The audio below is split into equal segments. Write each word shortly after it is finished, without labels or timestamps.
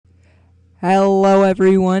Hello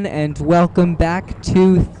everyone and welcome back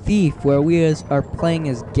to Thief, where we are playing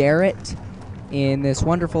as Garrett in this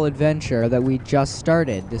wonderful adventure that we just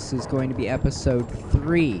started. This is going to be episode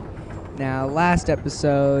 3. Now, last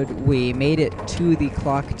episode we made it to the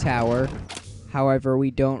clock tower. However, we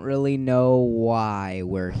don't really know why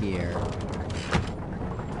we're here.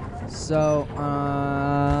 So,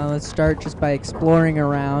 let's start just by exploring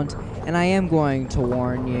around. And I am going to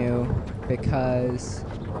warn you because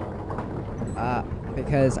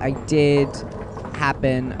I did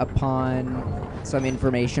happen upon some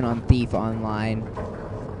information on Thief Online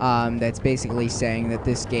that's basically saying that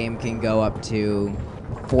this game can go up to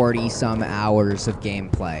 40-some hours of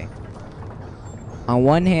gameplay. On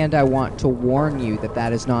one hand, I want to warn you that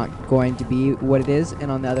that is not going to be what it is,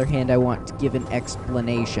 and on the other hand, I want to give an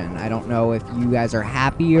explanation. I don't know if you guys are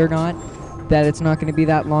happy or not that it's not going to be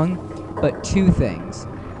that long, but two things.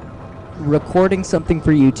 Recording something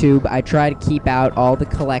for YouTube, I try to keep out all the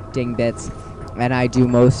collecting bits, and I do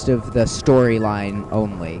most of the storyline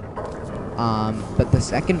only. But the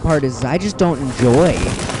second part is I just don't enjoy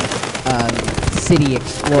city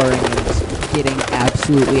exploring and getting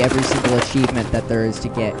absolutely every single achievement that there is to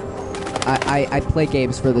get. I play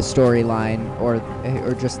games for the storyline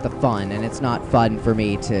or just the fun, and it's not fun for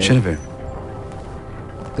me to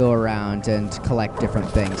go around and collect different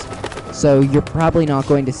things. So you're probably not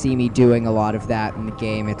going to see me doing a lot of that in the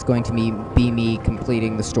game. It's going to be me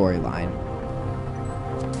completing the storyline.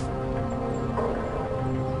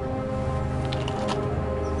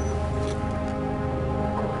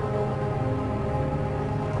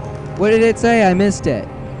 What did it say? I missed it.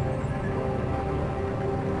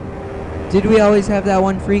 Did we always have that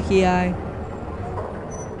one freaky eye?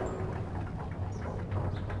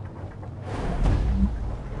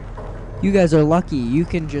 You guys are lucky. You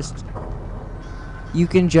can just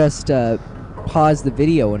pause the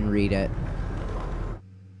video and read it.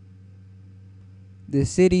 The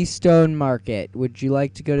City Stone Market. Would you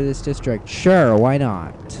like to go to this district? Sure, why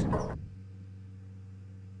not?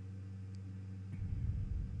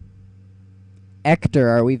 Ector,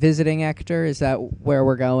 are we visiting Ector? Is that where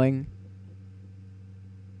we're going?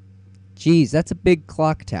 Jeez, that's a big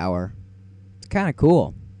clock tower. It's kind of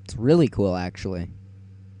cool. It's really cool, actually.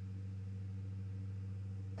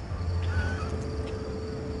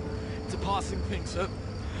 Passing thing, sir.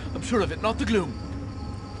 I'm sure of it, not the gloom.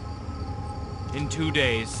 In 2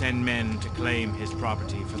 days, send men to claim his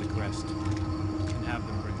property for the crest. And have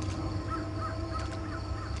them bring it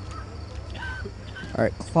home.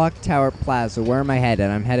 Alright, Clock Tower Plaza. Where am I headed?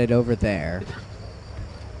 I'm headed over there.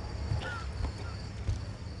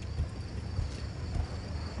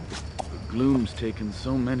 The gloom's taken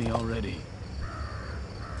so many already.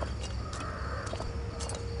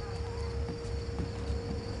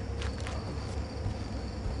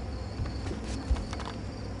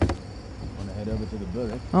 Over to the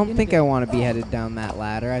barrack. I don't think I want to be headed down that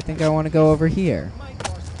ladder. I think I want to go over here.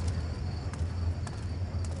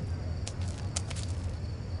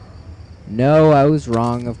 No, I was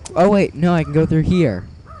wrong. Oh wait, no, I can go through here.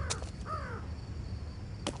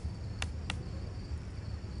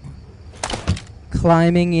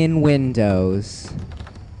 Climbing in windows.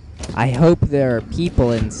 I hope there are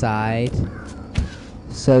people inside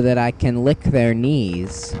so that I can lick their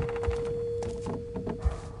knees.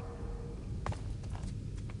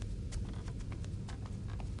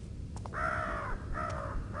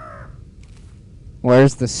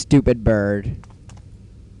 Where's the stupid bird?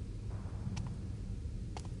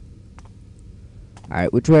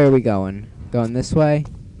 Alright, which way are we going? Going this way?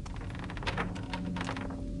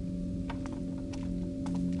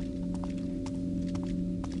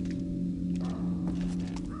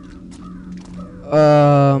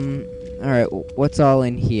 Alright, what's all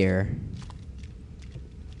in here?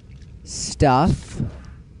 Stuff.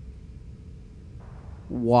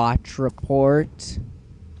 Watch report.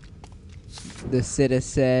 The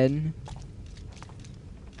citizen.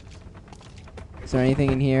 Is there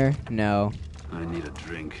anything in here? No. I need a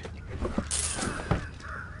drink.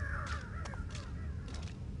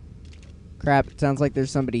 Crap, it sounds like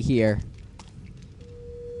there's somebody here.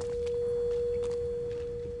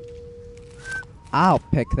 I'll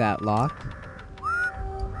pick that lock.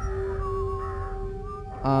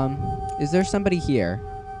 Is there somebody here?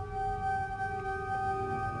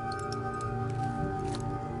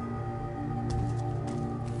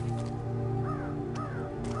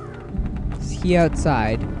 He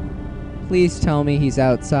outside? Please tell me he's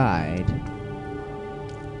outside.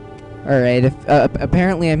 Alright,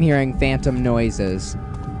 apparently I'm hearing phantom noises.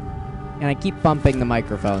 And I keep bumping the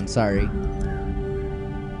microphone, sorry.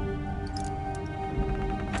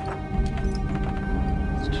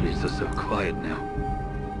 It's Streets are so quiet now.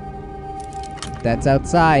 That's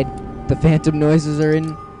outside. The phantom noises are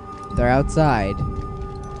in. They're outside.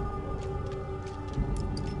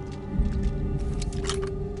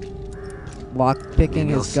 Lockpicking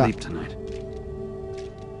Maybe I'll has sleep tonight.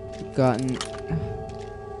 gotten.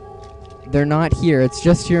 They're not here. It's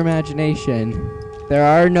just your imagination. There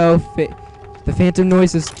are no. The phantom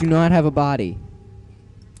noises do not have a body.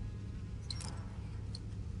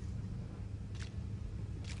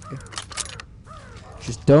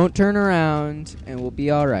 Just don't turn around, and we'll be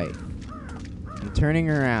all right. I'm turning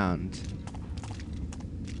around.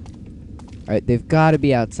 All right, they've got to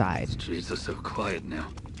be outside. Streets are so quiet now.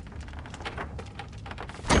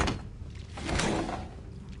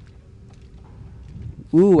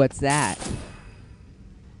 Ooh, what's that?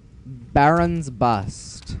 Baron's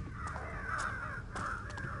bust.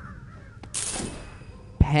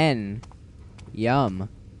 Pen. Yum.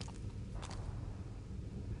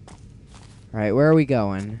 Alright, where are we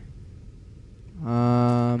going?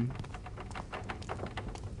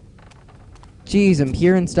 Jeez, I'm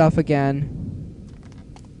hearing stuff again.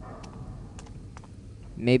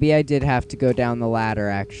 Maybe I did have to go down the ladder,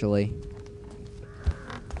 actually.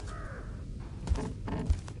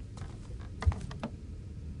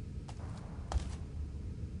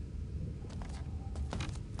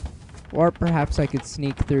 Or perhaps I could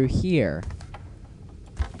sneak through here.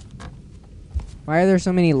 Why are there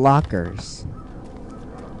so many lockers?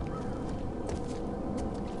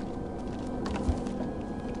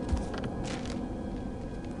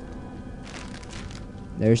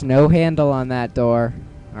 There's no handle on that door.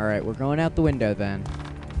 Alright, we're going out the window then.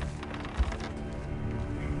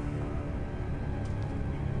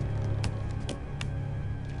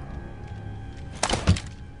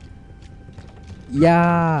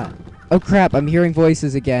 Yeah. Oh crap, I'm hearing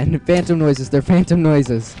voices again. Phantom noises, they're phantom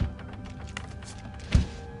noises.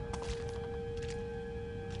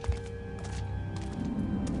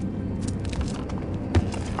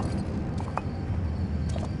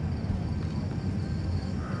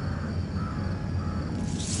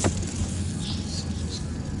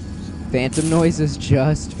 Phantom noises,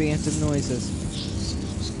 just phantom noises.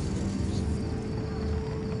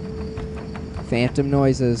 Phantom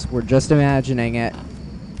noises, we're just imagining it.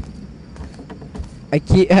 I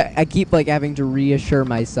keep like having to reassure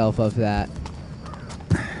myself of that.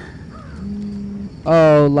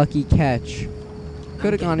 Oh, lucky catch.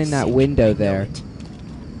 Could have gone in that window there.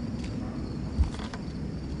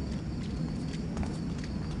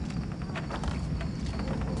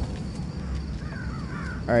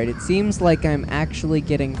 Alright, it seems like I'm actually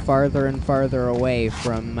getting farther and farther away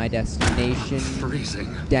from my destination.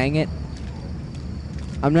 Freezing. Dang it.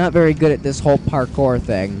 I'm not very good at this whole parkour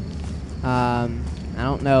thing. I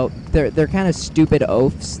don't know. They're kind of stupid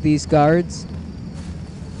oafs, these guards.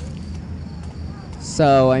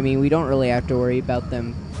 So, I mean, we don't really have to worry about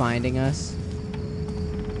them finding us.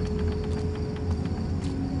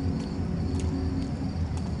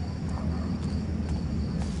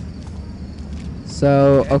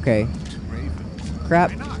 So, okay.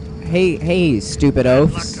 Crap. Hey, stupid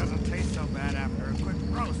oafs.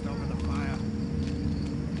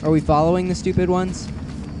 Are we following the stupid ones?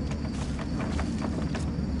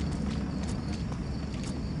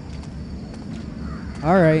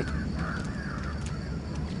 Alright.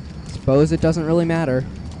 Suppose it doesn't really matter.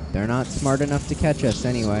 They're not smart enough to catch us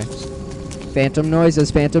anyway. Phantom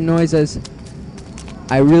noises, phantom noises.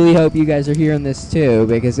 I really hope you guys are hearing this too,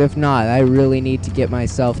 because if not, I really need to get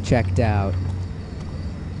myself checked out.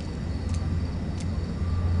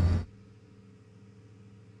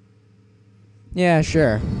 Yeah,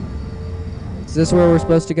 sure. Is this where we're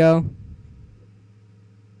supposed to go?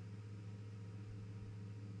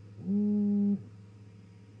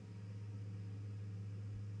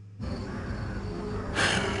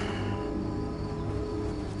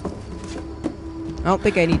 I don't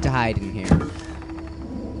think I need to hide in here.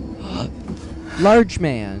 Large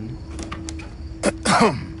man.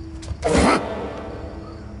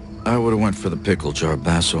 I would have went for the pickle jar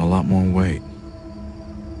basso, a lot more weight.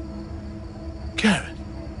 Garrett.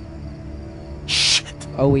 Shit.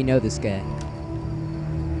 Oh, we know this guy.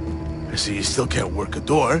 I see you still can't work a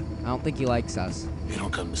door. I don't think he likes us. You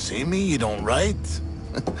don't come to see me, you don't write.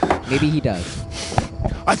 Maybe he does.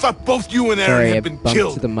 I thought both you and Aaron Sorry, I had been bumped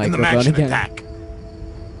killed the in the microphone Mansion again. attack.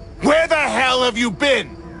 Where the hell have you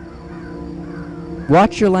been?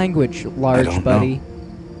 Watch your language, large don't buddy. know.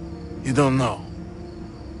 You don't know.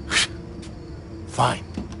 Fine.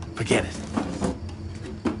 Forget it.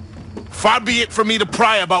 Far be it for me to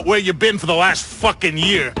pry about where you've been for the last fucking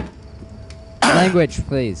year. Language,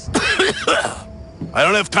 please. I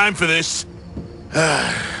don't have time for this.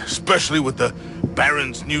 Especially with the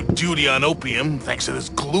Baron's new duty on opium, thanks to this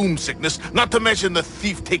gloom sickness, not to mention the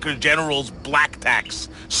thief-taker general's black tax,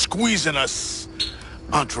 squeezing us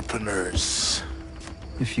entrepreneurs.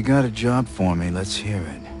 If you got a job for me, let's hear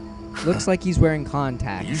it. Looks like he's wearing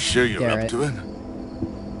contacts. You sure you're Garrett. up to it?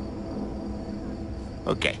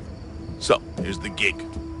 Okay, so here's the gig.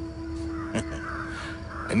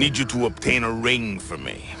 I need you to obtain a ring for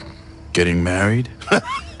me. Getting married?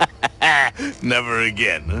 Never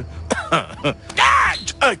again,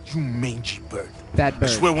 huh? You mangy bird. That I bird.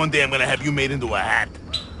 swear one day I'm gonna have you made into a hat.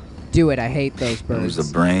 Do it. I hate those birds. Who's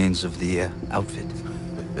the brains of the outfit?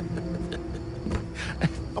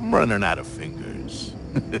 I'm running out of fingers.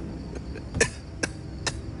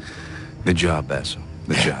 Good job, Basso.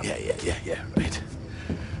 Good job. Yeah, right.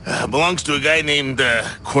 Belongs to a guy named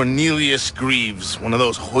Cornelius Greaves, one of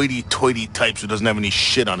those hoity-toity types who doesn't have any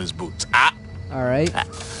shit on his boots. All right.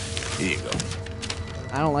 Here you go.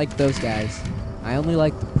 I don't like those guys. I only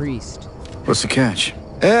like the priest. What's the catch?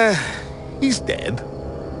 He's dead.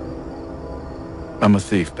 I'm a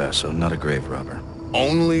thief, Basso, not a grave robber.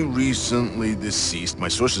 Only recently deceased. My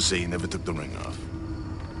sources say he never took the ring off.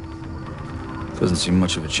 Doesn't seem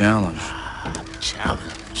much of a challenge.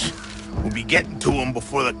 Challenge. We'll be getting to him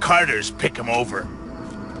before the Carters pick him over.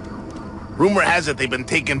 Rumor has it they've been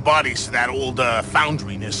taking bodies to that old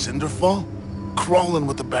foundry near Cinderfall. Crawling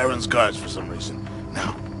with the Baron's guards for some reason.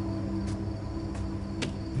 Now,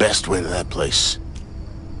 best way to that place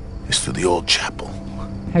is through the old chapel.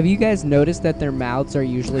 Have you guys noticed that their mouths are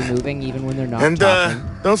usually moving even when they're not And, talking?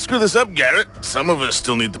 don't screw this up, Garrett. Some of us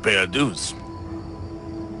still need to pay our dues.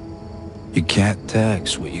 You can't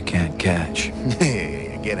tax what you can't catch.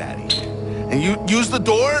 Yeah, get out of here. And you use the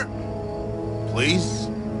door? Please?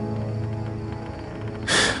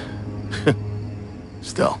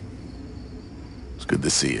 Still, it's good to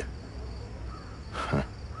see you.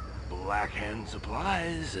 Black Hand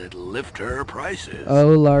Supplies at Lift Her Prices. Oh,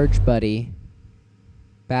 large buddy.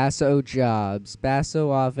 Basso jobs. Basso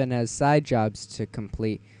often has side jobs to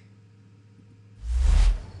complete.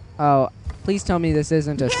 Oh, please tell me this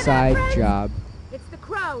isn't a side job. It's the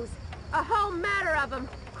crows. A whole matter of them,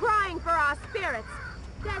 crying for our spirits.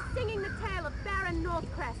 They're singing the tale of Baron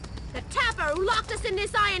Northcrest, the tapper who locked us in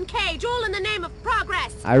this iron cage, all in the name of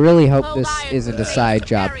progress. I really hope Old this iron isn't a gates side are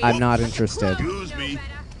job. buried. I'm not The interested. crows Excuse know me. better.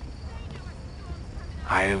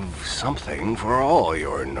 I've something for all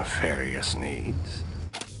your nefarious needs.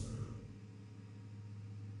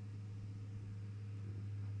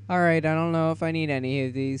 Alright, I don't know if I need any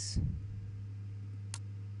of these.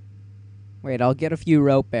 Wait, I'll get a few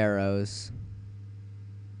rope arrows.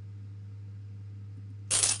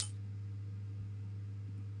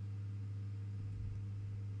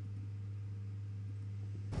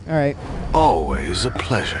 Alright. Always a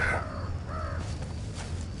pleasure.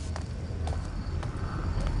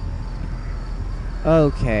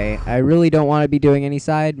 Okay, I really don't want to be doing any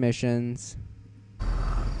side missions.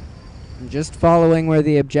 I'm just following where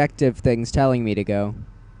the objective thing's telling me to go.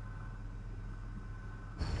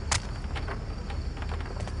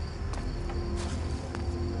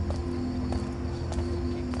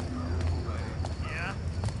 Yeah?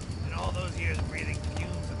 And all those years breathing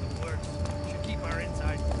fumes at the works should keep our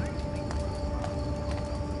insides tightly.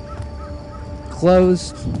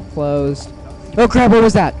 Closed. Closed. Oh crap, what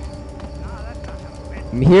was that?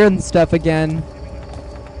 I'm hearing stuff again.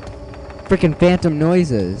 Freaking phantom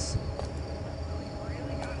noises.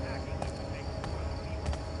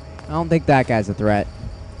 I don't think that guy's a threat.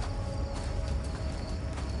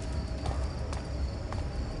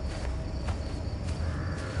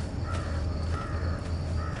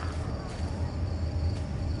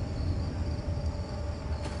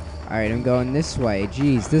 Alright, I'm going this way.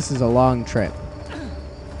 Jeez, this is a long trip.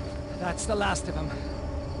 That's the last of them.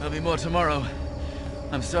 There'll be more tomorrow.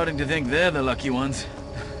 I'm starting to think they're the lucky ones.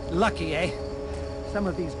 Lucky, eh? Some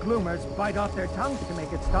of these gloomers bite off their tongues to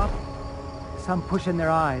make it stop. Some push in their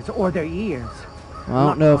eyes or their ears. Well, I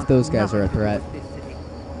don't know if those guys Nothing are a to do threat. with this city.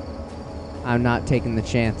 I'm not taking the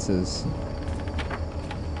chances.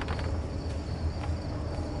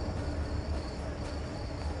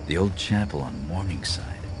 The old chapel on Morningside.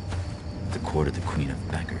 The court of the Queen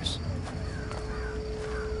of Beggars.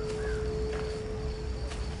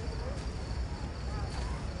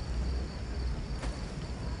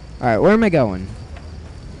 Alright, where am I going?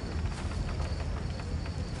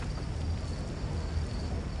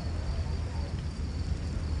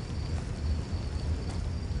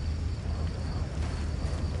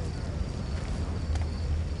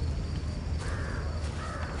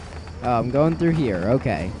 Oh, I'm going through here.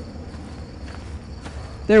 Okay.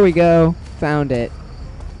 There we go. Found it.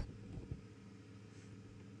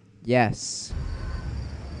 Yes.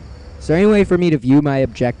 Is there any way for me to view my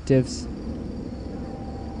objectives?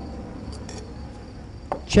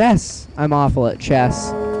 Chess. I'm awful at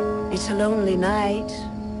chess. It's a lonely night.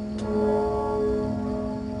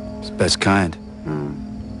 It's the best kind.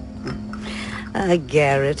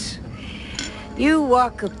 Garrett. You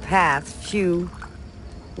walk a path few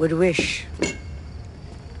would wish.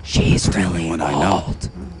 She's The only really one I know. old.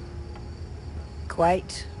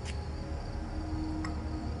 Quite.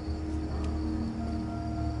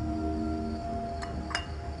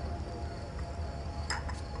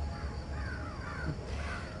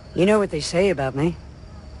 You know what they say about me?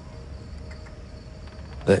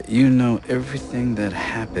 That you know everything that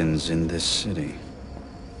happens in this city.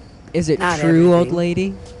 Is it Not true, old everything.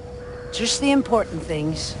 lady? Just the important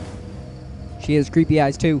things. She has creepy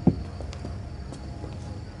eyes too.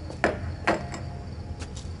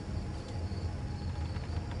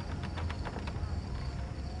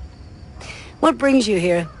 What brings you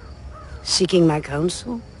here? Seeking my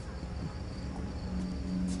counsel?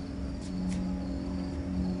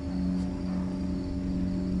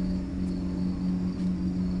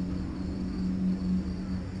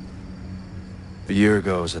 A year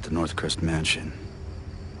ago, I was at the Northcrest Mansion.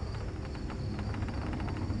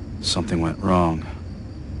 Something went wrong.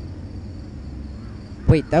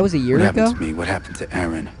 Wait, that was a year What ago? happened to me? What happened to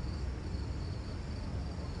Aaron?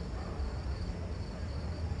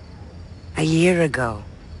 A year ago.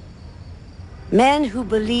 Men who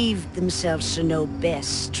believed themselves to know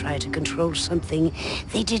best tried to control something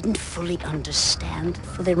they didn't fully understand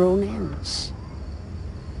for their own ends.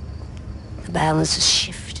 The balance has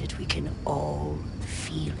shifted. We can all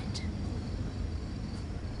feel it.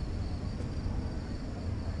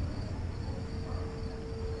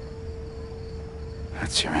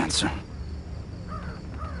 That's your answer.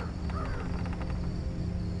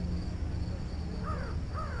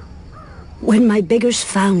 When my beggars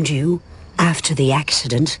found you after the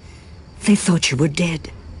accident, they thought you were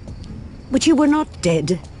dead. But you were not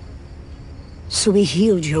dead. So we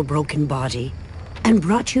healed your broken body and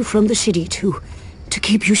brought you from the city to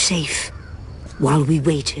keep you safe while we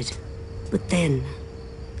waited. But then,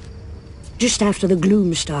 just after the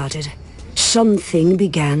gloom started, something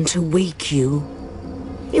began to wake you.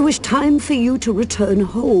 It was time for you to return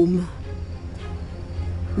home.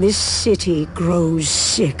 This city grows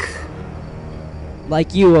sick.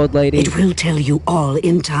 Like you, old lady. It will tell you all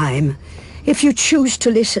in time, if you choose to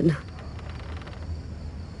listen.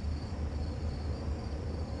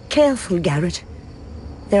 Careful, Garrett.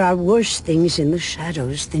 There are worse things in the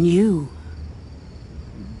shadows than you.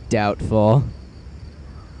 Doubtful.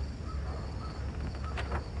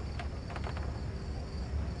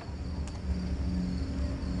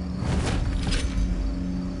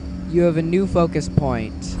 You have a new focus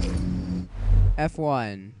point.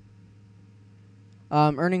 F1.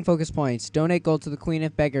 Earning focus points. Donate gold to the Queen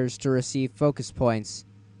of Beggars to receive focus points.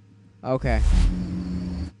 Okay.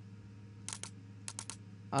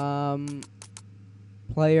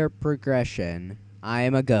 Player progression. I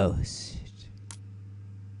am a ghost.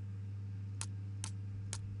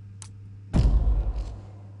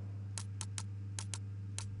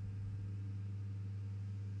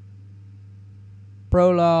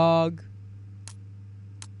 Prologue.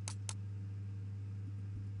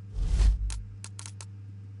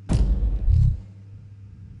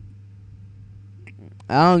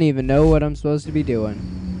 I don't even know what I'm supposed to be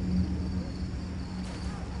doing.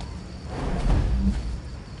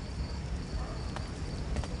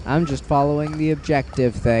 I'm just following the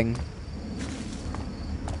objective thing.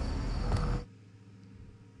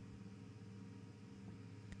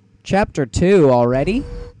 Chapter 2 already?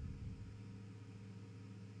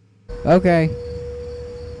 Okay.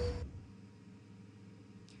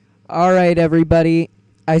 Alright, everybody.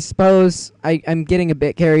 I suppose I'm getting a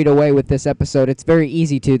bit carried away with this episode. It's very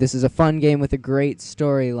easy to. This is a fun game with a great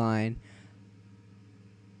storyline.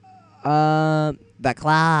 I'm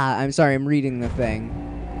sorry, I'm reading the thing.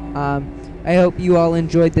 I hope you all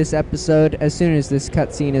enjoyed this episode. As soon as this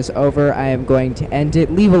cutscene is over, I am going to end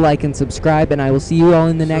it. Leave a like and subscribe, and I will see you all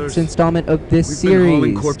in the next installment of this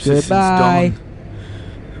series. Goodbye.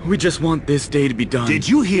 We just want this day to be done. Did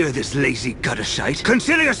you hear this lazy gutter shite?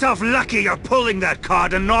 Consider yourself lucky you're pulling that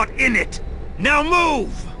card and not in it! Now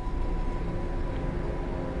move!